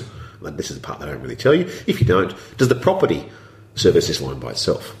don't, this is the part they don't really tell you. If you don't, does the property service this loan by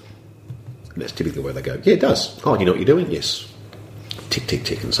itself? And that's typically where they go, yeah, it does. Oh, you know what you're doing? Yes. Tick, tick,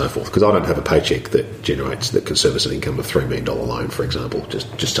 tick, and so forth. Because I don't have a paycheck that can service an income of $3 million loan, for example,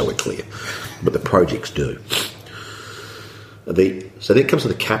 just so we're clear. But the projects do. So then it comes to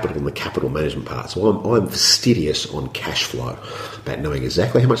the capital and the capital management part. So I'm fastidious on cash flow, about knowing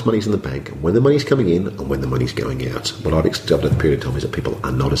exactly how much money's in the bank, and when the money's coming in and when the money's going out. What I've discovered at the period of time is that people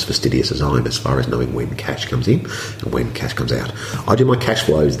are not as fastidious as I am as far as knowing when cash comes in and when cash comes out. I do my cash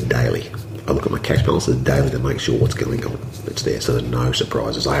flows daily. I look at my cash balances daily to make sure what's going on. It's there, so there are no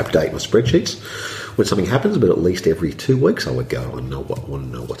surprises. I update my spreadsheets when something happens, but at least every 2 weeks I would go, I want to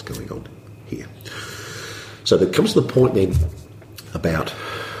know what's going on here. So there comes to the point then about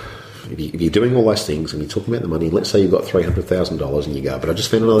if you're doing all those things and you're talking about the money, let's say you've got $300,000 and you go, but I just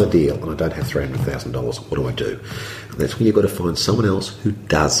found another deal and I don't have $300,000. What do I do? And that's when you've got to find someone else who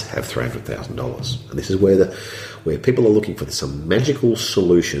does have $300,000. And this is where people are looking for some magical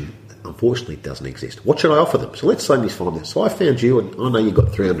solution. Unfortunately, it doesn't exist. What should I offer them? So let's say this find this. So I found you, and I know you've got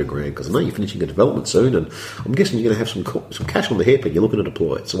 $300,000 because I know you're finishing a development soon, and I'm guessing you're going to have some cash on the hip, and you're looking to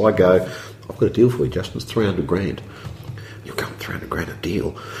deploy it. So I go, I've got a deal for you, Justin. It's $300,000. You're going $300,000 a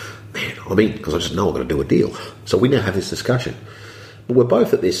deal, man. I mean, because I just know I'm going to do a deal. So we now have this discussion, but we're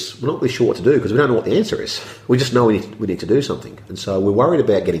both at this. We're not really sure what to do because we don't know what the answer is. We just know we need to do something, and so we're worried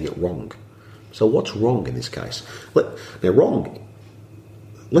about getting it wrong. So what's wrong in this case? Wrong.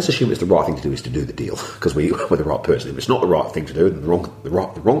 Let's assume it's the right thing to do is to do the deal because we're the right person. If it's not the right thing to do, then the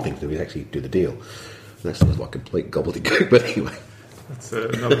wrong thing to do is actually do the deal. And that sounds like complete gobbledygook, but anyway. That's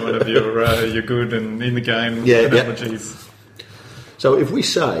another one of your good and in the game analogies. Yeah. So if we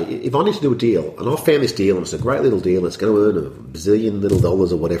say, if I need to do a deal, and I found this deal and it's a great little deal and it's going to earn $1 bazillion little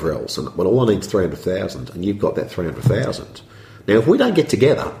dollars or whatever else, and all I need is $300,000 and you've got that $300,000. Now, if we don't get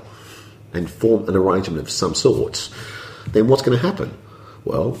together and form an arrangement of some sorts, then what's going to happen?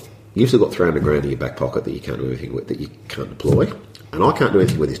 Well, you've still got $300,000 in your back pocket that you can't do anything with, that you can't deploy. And I can't do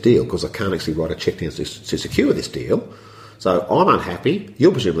anything with this deal because I can't actually write a check down to secure this deal. So I'm unhappy,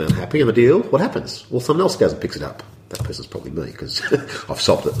 you're presumably unhappy, and the deal, what happens? Well, someone else goes and picks it up. That person's probably me because I've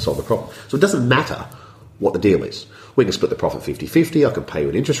solved the problem. So it doesn't matter what the deal is. We can split the profit 50-50, I can pay you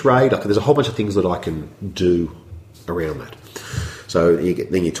an interest rate, there's a whole bunch of things that I can do around that. So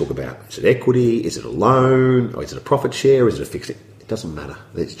then you talk about, is it equity, is it a loan, or is it a profit share, is it a fixed... It doesn't matter.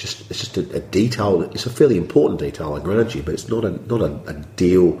 It's just a detail. It's a fairly important detail, I grant you, but it's not a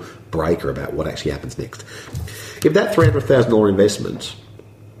deal breaker about what actually happens next. If that $300,000 investment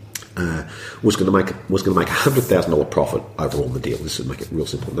was going to make $100,000 profit overall in the deal, this would make it real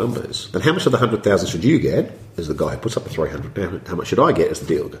simple numbers. Then how much of the $100,000 should you get as the guy who puts up the $300,000? Now, how much should I get as the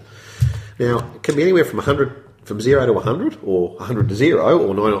deal? Now it can be anywhere from 0 to 100, or 100 to 0,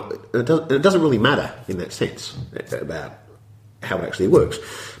 or 9. It doesn't really matter in that sense about how it actually works.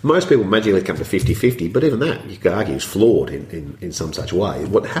 Most people magically come to 50-50, but even that, you could argue, is flawed in some such way.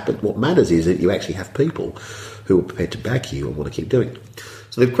 What matters is that you actually have people who are prepared to back you and want to keep doing it.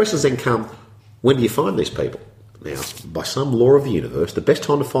 So the questions then come, when do you find these people? Now, by some law of the universe, the best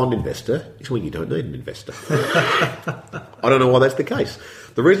time to find an investor is when you don't need an investor. I don't know why that's the case.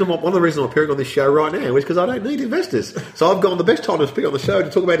 One of the reasons I'm appearing on this show right now is because I don't need investors. So I've gone, the best time to speak on the show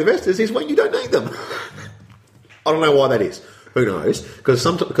to talk about investors is when you don't need them. I don't know why that is. Who knows? Because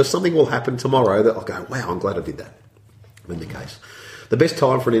something will happen tomorrow that I'll go, wow, I'm glad I did that. In the case. The best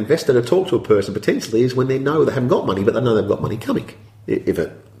time for an investor to talk to a person potentially is when they know they haven't got money, but they know they've got money coming, if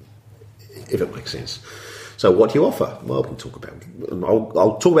it makes sense. So what do you offer? Well, we can talk about.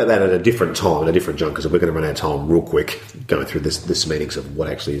 I'll talk about that at a different time, at a different junk, because we're going to run out of time real quick going through the semantics of what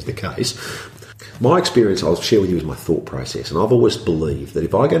actually is the case. My experience, I'll share with you, is my thought process, and I've always believed that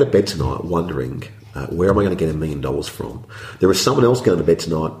if I go to bed tonight wondering where am I going to get $1 million from, there is someone else going to bed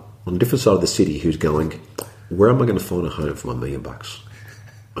tonight on a different side of the city who's going, where am I going to find a home for my $1 million?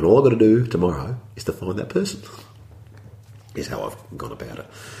 And all I've got to do tomorrow is to find that person. Is how I've gone about it.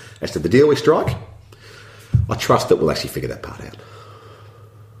 As to the deal we strike, I trust that we'll actually figure that part out.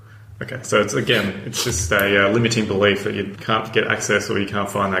 Okay, so it's just a limiting belief that you can't get access or you can't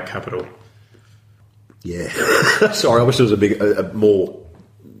find that capital. Yeah. Sorry, I wish there was a more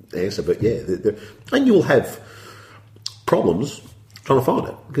answer, but yeah. And you'll have problems trying to find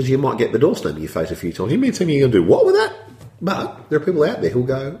it, because you might get the door slammed in your face a few times. You mean to tell me you're going to do what with that? But there are people out there who'll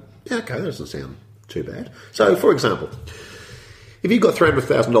go, yeah, okay, that doesn't sound too bad. So, for example, If you've got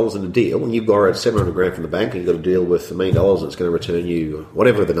 $300,000 in a deal and you've borrowed $700,000 from the bank and you've got a deal with $1 million and it's going to return you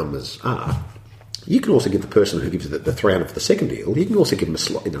whatever the numbers are, you can also give the person who gives you the $300 for the second deal, you can also give them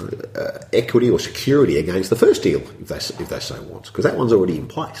equity or security against the first deal if they so want, because that one's already in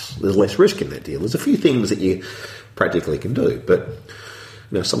place. There's less risk in that deal. There's a few things that you practically can do, but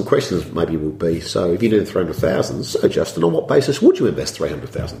some questions maybe will be, so if you need $300,000, so Justin, on what basis would you invest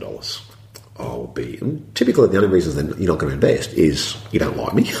 $300,000? And typically the only reason that you're not going to invest is you don't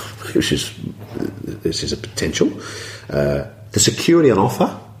like me, which is this is a potential. The security on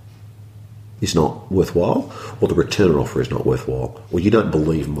offer is not worthwhile, or the return on offer is not worthwhile, or you don't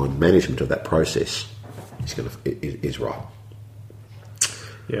believe my management of that process is right.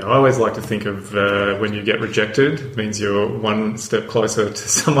 Yeah, I always like to think of when you get rejected, it means you're one step closer to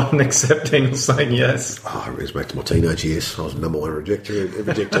someone accepting or saying yes. Oh, it goes back to my teenage years. I was the number one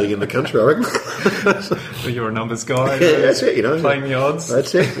rejectee in the country, I reckon. So you're a numbers guy. Yeah, that's it, Playing the odds.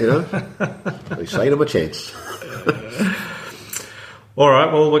 That's it, They say them a chance. All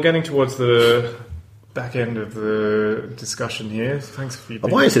right, well, we're getting towards the back end of the discussion here. Thanks for your...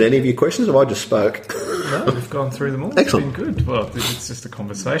 Have I answered any of your questions, or have I just spoke? No, we've gone through them all. Excellent. It's been good. Well, it's just a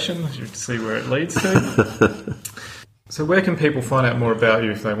conversation. You see where it leads to. So where can people find out more about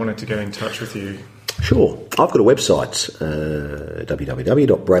you if they wanted to get in touch with you? Sure. I've got a website,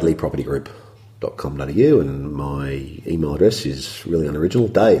 www.bradleypropertygroup.com.au, and my email address is really unoriginal,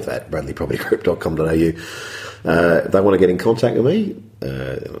 dave@bradleypropertygroup.com.au. If they want to get in contact with me,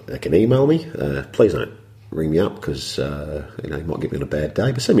 they can email me. Please don't ring me up because you might get me on a bad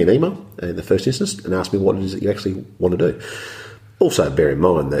day, but send me an email in the first instance and ask me what it is that you actually want to do. Also, bear in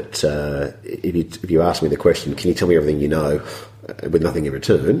mind that if you ask me the question, can you tell me everything you know, with nothing in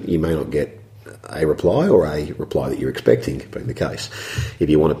return, you may not get a reply or a reply that you're expecting, being the case. If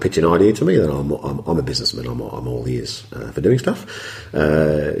you want to pitch an idea to me, then I'm a businessman. I'm all ears for doing stuff.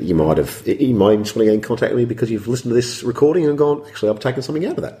 You might just want to get in contact with me because you've listened to this recording and gone, actually, I've taken something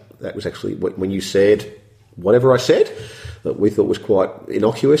out of that. That was actually when you said whatever I said that we thought was quite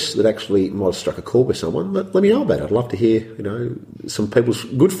innocuous, that actually might have struck a chord with someone. Let me know about it. I'd love to hear, some people's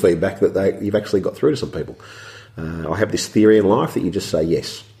good feedback that you've actually got through to some people. I have this theory in life that you just say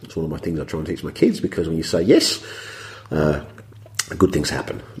yes. It's one of my things I try and teach my kids, because when you say yes, good things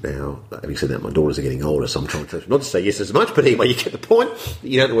happen. Now, having said that, my daughters are getting older, so I'm trying to not to say yes as much, but anyway, you get the point.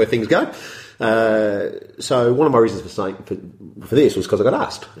 You don't know where things go. So one of my reasons for saying for this was because I got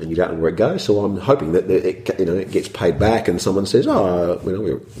asked, and you don't know where it goes. So I'm hoping that it gets paid back, and someone says, when I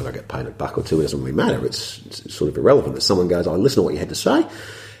get paid $1 or $2, it doesn't really matter. It's sort of irrelevant. That someone goes, I listen to what you had to say,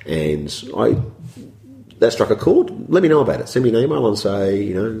 and that struck a chord. Let me know about it. Send me an email and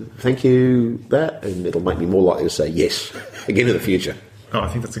say, thank you, that, and it'll make me more likely to say yes again in the future. Oh, I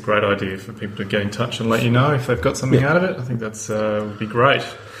think that's a great idea for people to get in touch and let you know if they've got something out of it. I think that's would be great.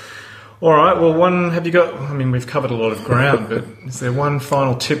 All right, well, we've covered a lot of ground, but is there one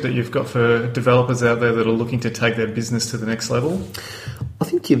final tip that you've got for developers out there that are looking to take their business to the next level? I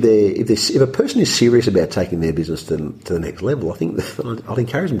think if a person is serious about taking their business to the next level, I think I'd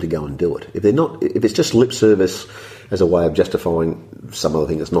encourage them to go and do it. If it's just lip service as a way of justifying some other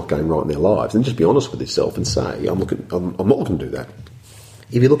thing that's not going right in their lives, then just be honest with yourself and say, I'm not looking to do that.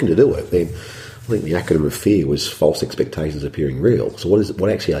 If you're looking to do it, then I think the acronym of fear was false expectations appearing real. So what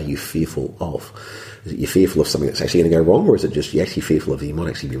actually are you fearful of? Is it you're fearful of something that's actually going to go wrong, or is it just you're actually fearful of you might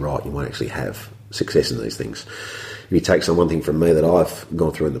actually be right, you might actually have success in these things? If you take one thing from me that I've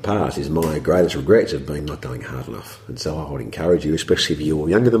gone through in the past, is my greatest regrets have been not going hard enough. And so I would encourage you, especially if you're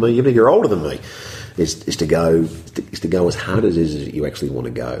younger than me, even if you're older than me, is to go as hard as it is that you actually want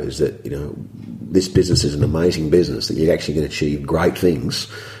to go. Is that this business is an amazing business, that you're actually going to achieve great things,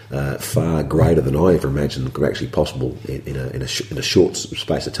 far greater than I ever imagined could actually possible in a short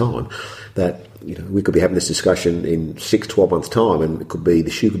space of time. That we could be having this discussion in 6-12 months' time, and it could be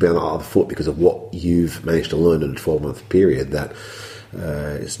the shoe could be on the other foot because of what you've managed to learn in a 12-month period. That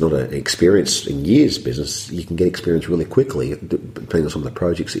it's not an experience in years business. You can get experience really quickly, depending on some of the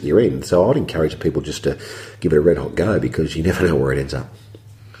projects that you're in. So I'd encourage people just to give it a red hot go, because you never know where it ends up.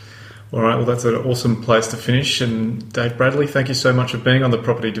 All right, well, that's an awesome place to finish. And Dave Bradley, thank you so much for being on the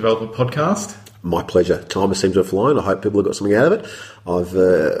Property Developer Podcast. My pleasure. Time seems to have flown. I hope people have got something out of it. I've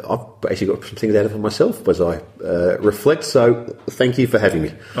actually got some things out of it myself as I reflect. So thank you for having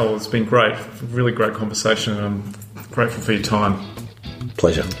me. Oh, well, it's been great. Really great conversation, and I'm grateful for your time.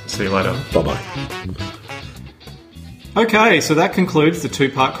 Pleasure. See you later. Bye-bye. Okay, so that concludes the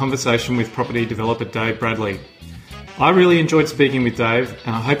two-part conversation with property developer Dave Bradley. I really enjoyed speaking with Dave,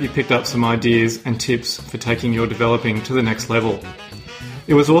 and I hope you picked up some ideas and tips for taking your developing to the next level.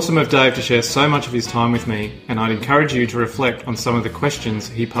 It was awesome of Dave to share so much of his time with me, and I'd encourage you to reflect on some of the questions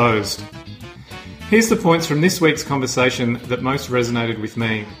he posed. Here's the points from this week's conversation that most resonated with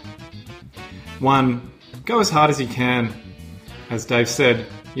me. 1. Go as hard as you can. As Dave said,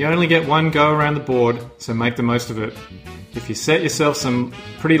 you only get one go around the board, so make the most of it. If you set yourself some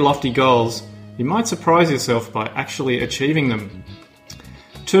pretty lofty goals, you might surprise yourself by actually achieving them.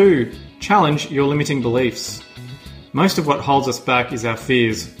 2. Challenge your limiting beliefs. Most of what holds us back is our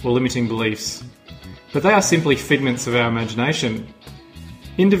fears or limiting beliefs, but they are simply figments of our imagination.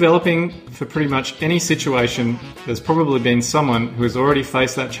 In developing for pretty much any situation, there's probably been someone who has already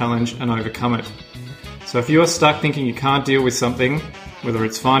faced that challenge and overcome it. So if you are stuck thinking you can't deal with something, whether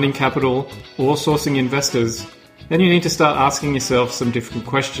it's finding capital or sourcing investors, then you need to start asking yourself some different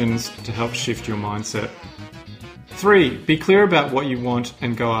questions to help shift your mindset. 3. Be clear about what you want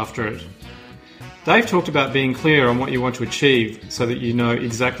and go after it. Dave talked about being clear on what you want to achieve so that you know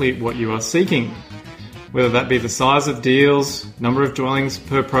exactly what you are seeking, whether that be the size of deals, number of dwellings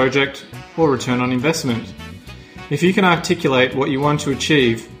per project, or return on investment. If you can articulate what you want to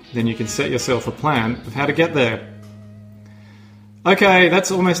achieve, then you can set yourself a plan of how to get there. Okay,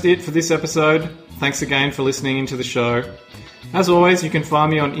 that's almost it for this episode. Thanks again for listening into the show. As always, you can find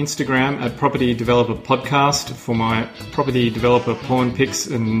me on Instagram at Property Developer Podcast for my property developer porn pics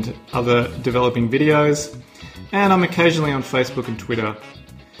and other developing videos. And I'm occasionally on Facebook and Twitter.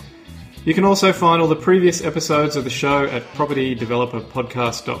 You can also find all the previous episodes of the show at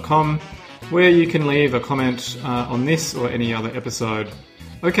propertydeveloperpodcast.com, where you can leave a comment on this or any other episode.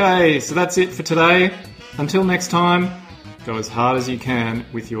 Okay, so that's it for today. Until next time, go as hard as you can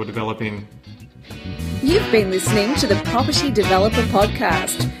with your developing. You've been listening to the Property Developer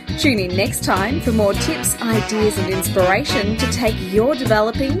Podcast. Tune in next time for more tips, ideas and inspiration to take your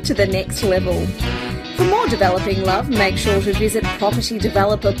developing to the next level. For more developing love, make sure to visit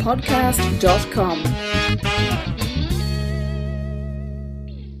propertydeveloperpodcast.com.